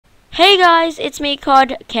Hey guys, it's me called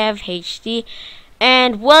KevHD,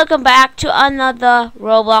 and welcome back to another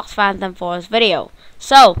Roblox Phantom Force video.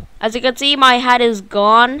 So, as you can see, my head is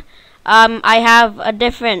gone. I have a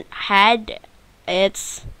different head.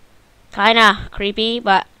 It's kinda creepy,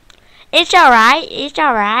 but it's alright. It's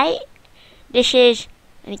alright. This is,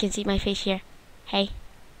 and you can see my face here. Hey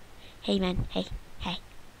man, hey.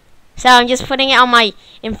 So I'm just putting it on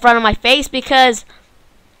in front of my face because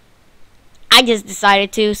I just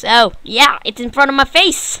decided to, so yeah, it's in front of my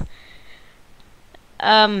face.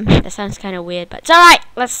 That sounds kind of weird, but it's alright.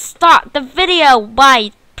 Let's start the video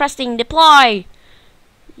by pressing deploy.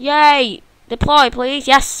 Yay, deploy please,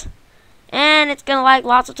 yes. And it's gonna like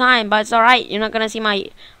lots of time, but it's alright. You're not gonna see my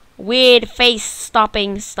weird face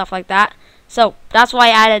stopping, stuff like that. So that's why I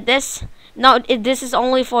added this. No, this is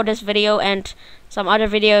only for this video and some other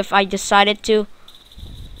video if I decided to.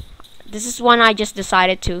 This is one I just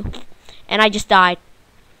decided to. And I just died.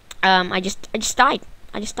 I just died.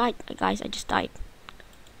 Guys. I just died.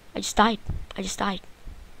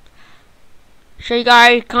 Sure, you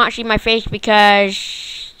guys can't see my face because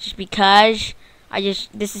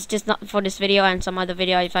this is just not for this video and some other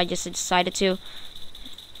video if I just decided to.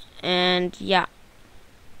 And yeah.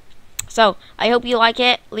 So I hope you like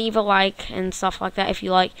it. Leave a like and stuff like that if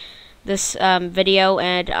you like this video,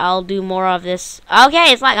 and I'll do more of this.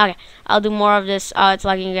 Okay, it's like okay. I'll do more of this. It's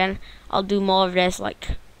lagging again. I'll do more of this,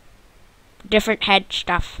 like different head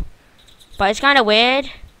stuff. But it's kind of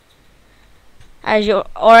weird, as you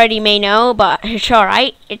already may know. But it's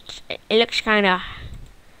alright. It looks kind of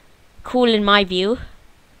cool in my view.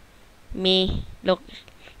 Me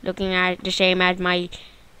looking at the same as my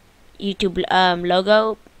YouTube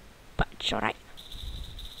logo, but it's alright.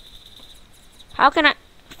 How can I?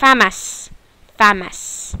 Famous. Why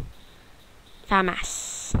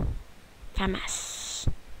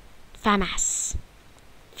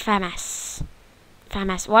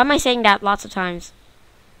am I saying that lots of times?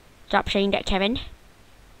 Stop saying that, Kevin.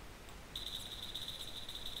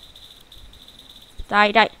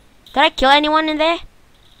 Die. Did I kill anyone in there?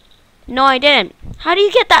 No, I didn't. How do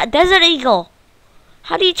you get that Desert Eagle?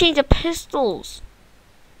 How do you change the pistols?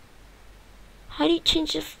 How do you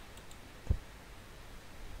change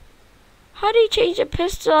the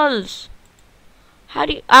pistols?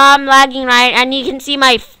 I'm lagging, right? And you can see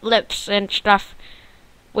my lips and stuff,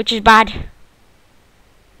 which is bad.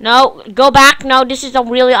 No, go back. No, this is a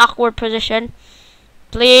really awkward position.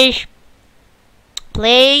 Please.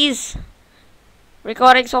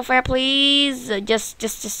 Recording software, please. Just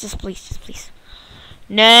please.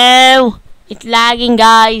 No, it's lagging,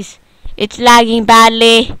 guys. It's lagging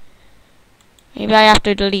badly. Maybe I have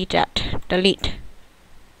to delete that. Deleting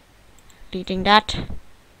that.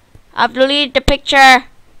 I've deleted the picture.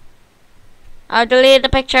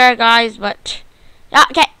 Guys, but yeah,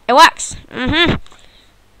 okay, it works.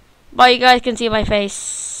 But you guys can see my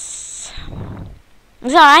face.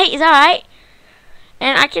 It's alright.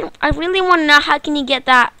 And I really want to know how can you get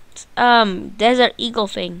that Desert Eagle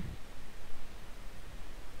thing.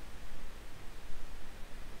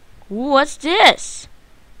 Ooh, what's this?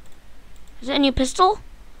 Is it a new pistol?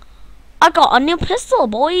 I got a new pistol,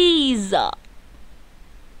 boys.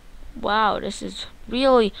 Wow, this is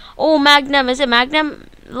really... Oh, Magnum. Is it Magnum?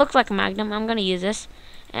 Looks like a Magnum. I'm gonna use this.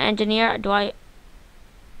 Engineer,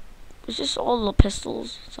 it's just all the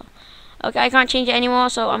pistols. So, okay, I can't change it anymore,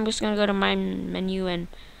 so I'm just gonna go to my menu, and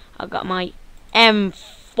I got my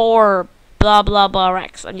M4 blah blah blah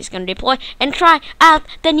Rex. I'm just gonna deploy and try out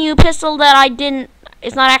the new pistol that I didn't...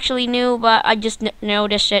 It's not actually new, but I just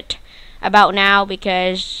noticed it about now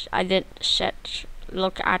because I didn't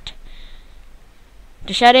look at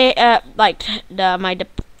the shetty, like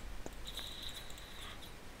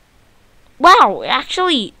wow, it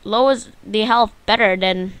actually lowers the health better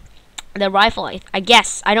than the rifle. I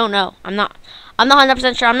guess. I don't know. I'm not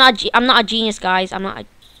 100% sure. I'm not a genius, guys. I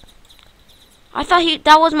thought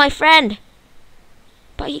that was my friend,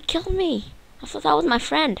 but he killed me. I thought that was my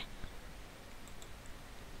friend.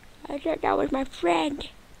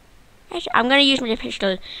 I'm gonna use my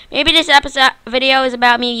pistol. Maybe this video is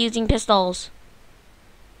about me using pistols.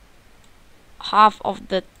 Half of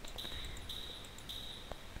the...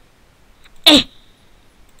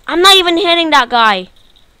 I'm not even hitting that guy.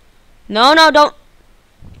 No, don't.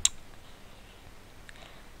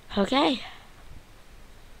 Okay.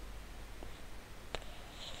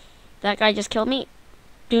 That guy just killed me.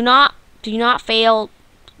 Do not fail.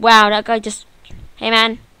 Wow, that guy just... Hey,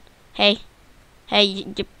 man. Hey,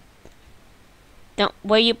 you don't...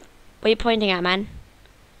 Where you pointing at, man?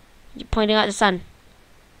 You're pointing at the sun.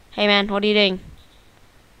 Hey, man, what are you doing?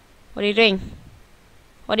 What are you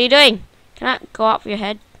doing? Can I go off your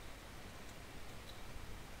head?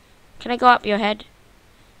 Can I go up your head?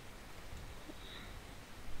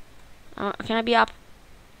 Can I be up?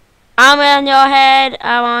 I'm on your head.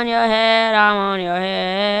 I'm on your head. I'm on your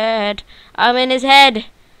head. I'm in his head.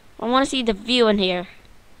 I want to see the view in here.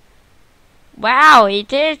 Wow, it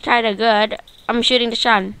did kind of good. I'm shooting the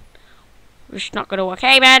sun. It's not gonna work.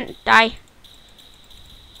 Hey, man, die.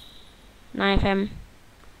 Knife him.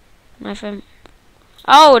 Knife him.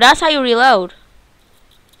 Oh, that's how you reload.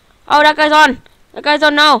 Oh, that guy's on. That guy's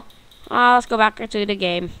on now. Let's go back into the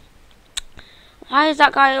game. Why is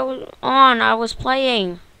that guy on? I was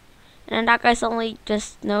playing. And that guy suddenly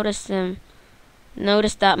just noticed him.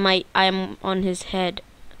 Noticed that I'm on his head.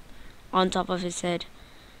 On top of his head.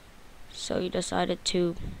 So he decided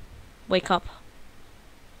to wake up.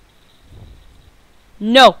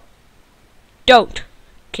 No! Don't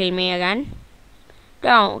kill me again.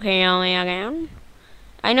 Don't kill me again.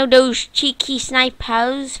 I know those cheeky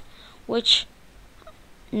snipers, which...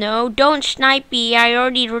 No, don't snipe me. I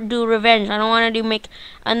already do revenge. I don't want to make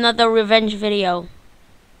another revenge video.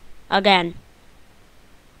 Again.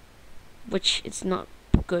 Which is not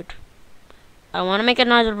good. I want to make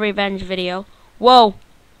another revenge video. Whoa.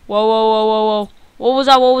 Whoa, whoa, whoa, whoa, whoa. What was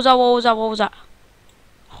that? What was that? What was that? What was that?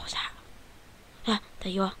 What was that? Ah,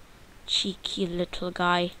 there you are. Cheeky little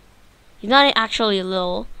guy. He's not actually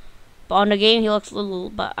little. But on the game he looks little.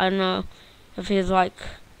 But I don't know if he's like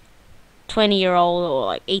 20-year-old or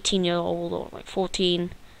like 18-year-old or like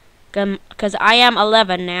 14. Because I am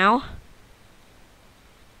 11 now.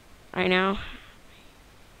 Right now.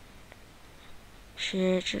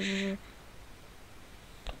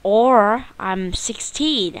 Or I'm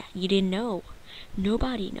 16. You didn't know.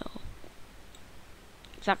 Nobody know.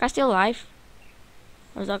 Is that guy still alive?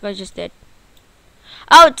 Or is that guy just dead?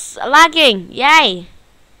 Oh, it's lagging. Yay.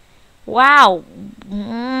 Wow.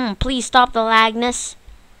 Please stop the lagness.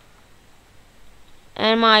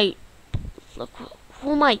 And look,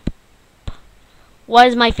 who am I? Why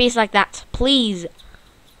is my face like that? Please.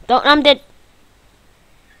 Don't, I'm dead.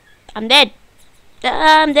 I'm dead.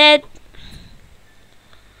 I'm dead.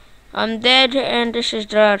 I'm dead, and this is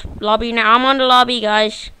the lobby now. I'm on the lobby,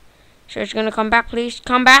 guys. So it's gonna come back, please.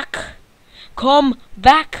 Come back. Come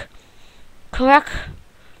back. Come back.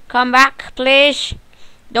 Come back, please.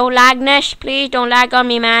 Don't lagness, please. Don't lag on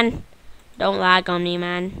me, man. Don't lag on me,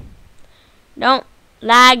 man. Don't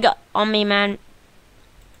lag on me, man.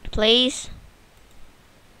 Please.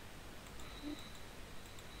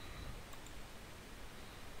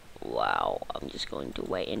 Wow, I'm just going to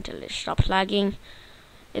wait until it stops lagging.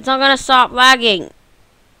 It's not gonna stop lagging.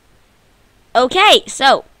 Okay,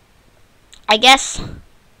 so I guess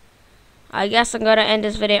I'm gonna end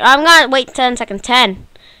this video. I'm gonna wait 10 seconds. 10,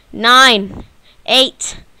 9,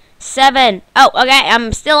 8, 7. Oh, okay,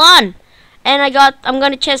 I'm still on. And I'm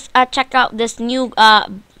gonna just check out this new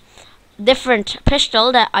different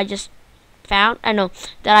pistol that I just found. I know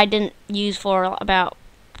that I didn't use for about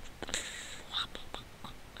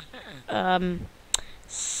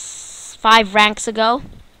 5 ranks ago.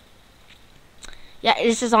 Yeah,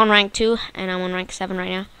 this is on rank 2, and I'm on rank 7 right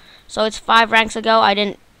now. So it's 5 ranks ago. I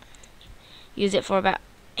didn't use it for about...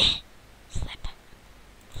 Slip.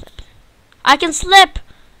 I can slip!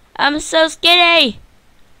 I'm so skinny!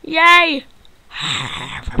 Yay!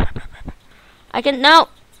 I can... No!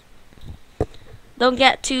 Don't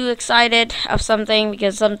get too excited of something,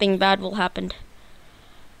 because something bad will happen.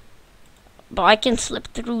 But I can slip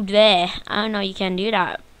through there. I don't know you can do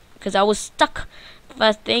that, because I was stuck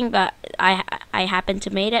first thing, but I happened to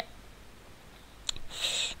made it.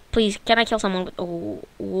 Please, can I kill someone with...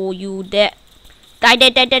 Oh, you dead. Die,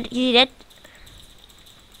 dead. Is he dead?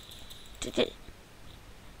 Did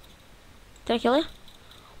I kill you?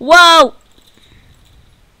 Whoa!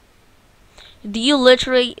 Do you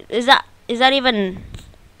literally... Is that even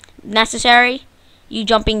necessary? You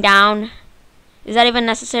jumping down? Is that even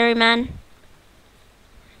necessary, man?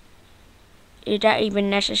 Is that even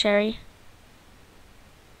necessary?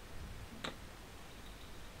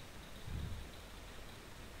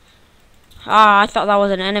 Ah, I thought that was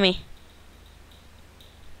an enemy.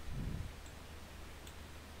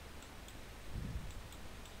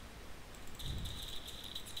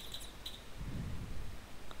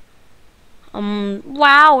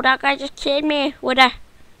 Wow, that guy just killed me with a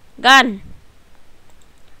gun.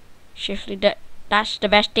 Seriously, that's the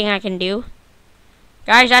best thing I can do.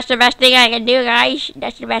 Guys, that's the best thing I can do, guys.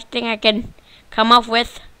 That's the best thing I can come up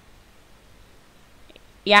with.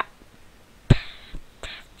 Yeah.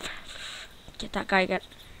 Get that guy, get.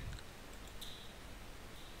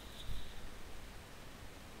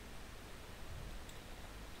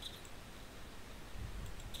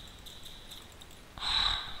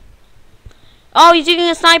 Oh, he's using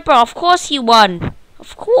a sniper. Of course he won.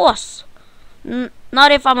 Of course.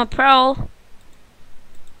 Not if I'm a pro.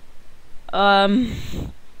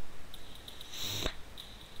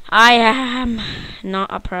 I am not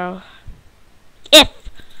a pro. If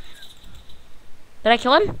did I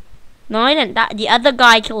kill him? No, I didn't. The other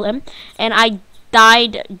guy killed him, and I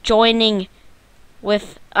died joining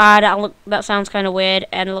with. That sounds kind of weird,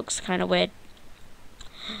 and it looks kind of weird.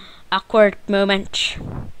 Awkward moment.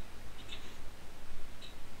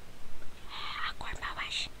 Awkward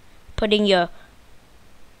moment. Putting your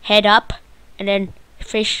head up, and then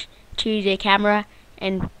fish to the camera,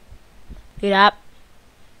 and do that.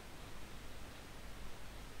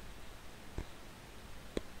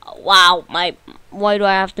 Wow, why do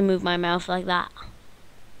I have to move my mouth like that?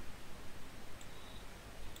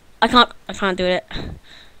 I can't do it.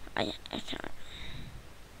 I can't.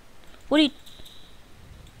 What are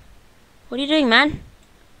you doing, man?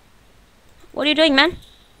 What are you doing, man?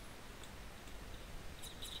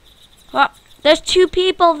 Oh, there's 2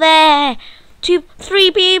 people there.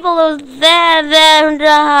 3 people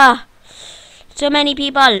there. So many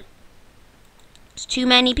people. It's too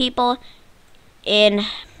many people in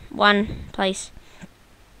one place.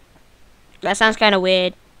 That sounds kind of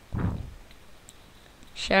weird.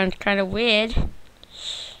 Sounds kind of weird.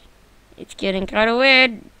 It's getting kind of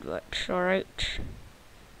weird, but it's alright.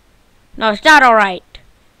 No, it's not alright.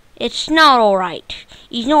 It's not alright.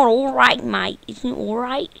 It's not alright, mate. It's not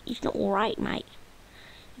alright. It's not alright, mate.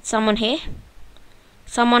 Is someone here?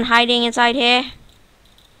 Someone hiding inside here?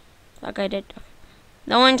 Like I did.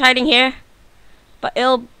 No one's hiding here. But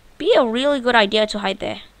it'll be a really good idea to hide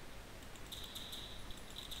there.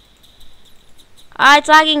 It's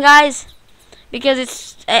lagging, guys,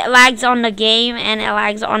 because it lags on the game and it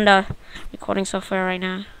lags on the recording software right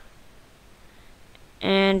now.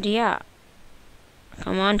 And yeah,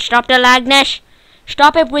 come on, stop the lagness.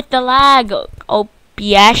 Stop it with the lag.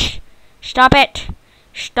 OBS, stop it.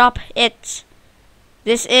 Stop it.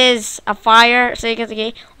 This is a fire. So you can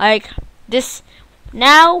see, like this.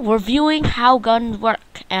 Now we're viewing how guns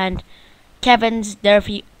work and Kevin's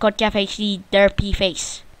derpy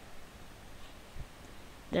face.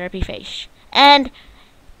 Derpy face. And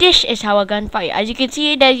this is how a gun fire. As you can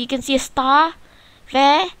see, that you can see a star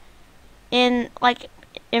there in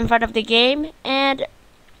front of the game, and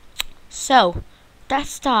so that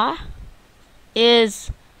star is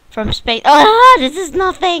from space. Oh, this is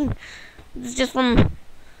nothing. This is just from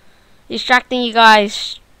distracting you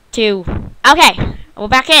guys too. Okay, we're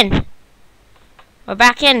back in. We're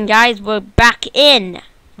back in, guys. We're back in.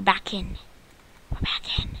 We're back in. We're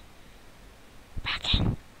back in. Back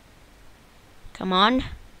in. Come on.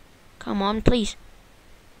 Come on, please.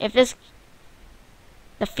 If this...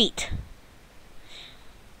 The feet.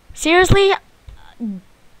 Seriously?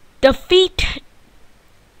 The feet...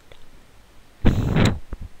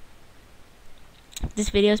 This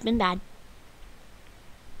video's been bad.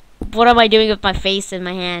 What am I doing with my face and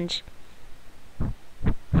my hands?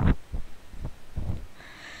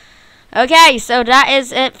 Okay, so that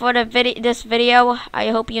is it for this video. I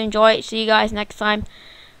hope you enjoy it. See you guys next time.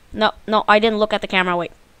 No, I didn't look at the camera.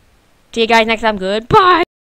 Wait. See you guys next time. Goodbye.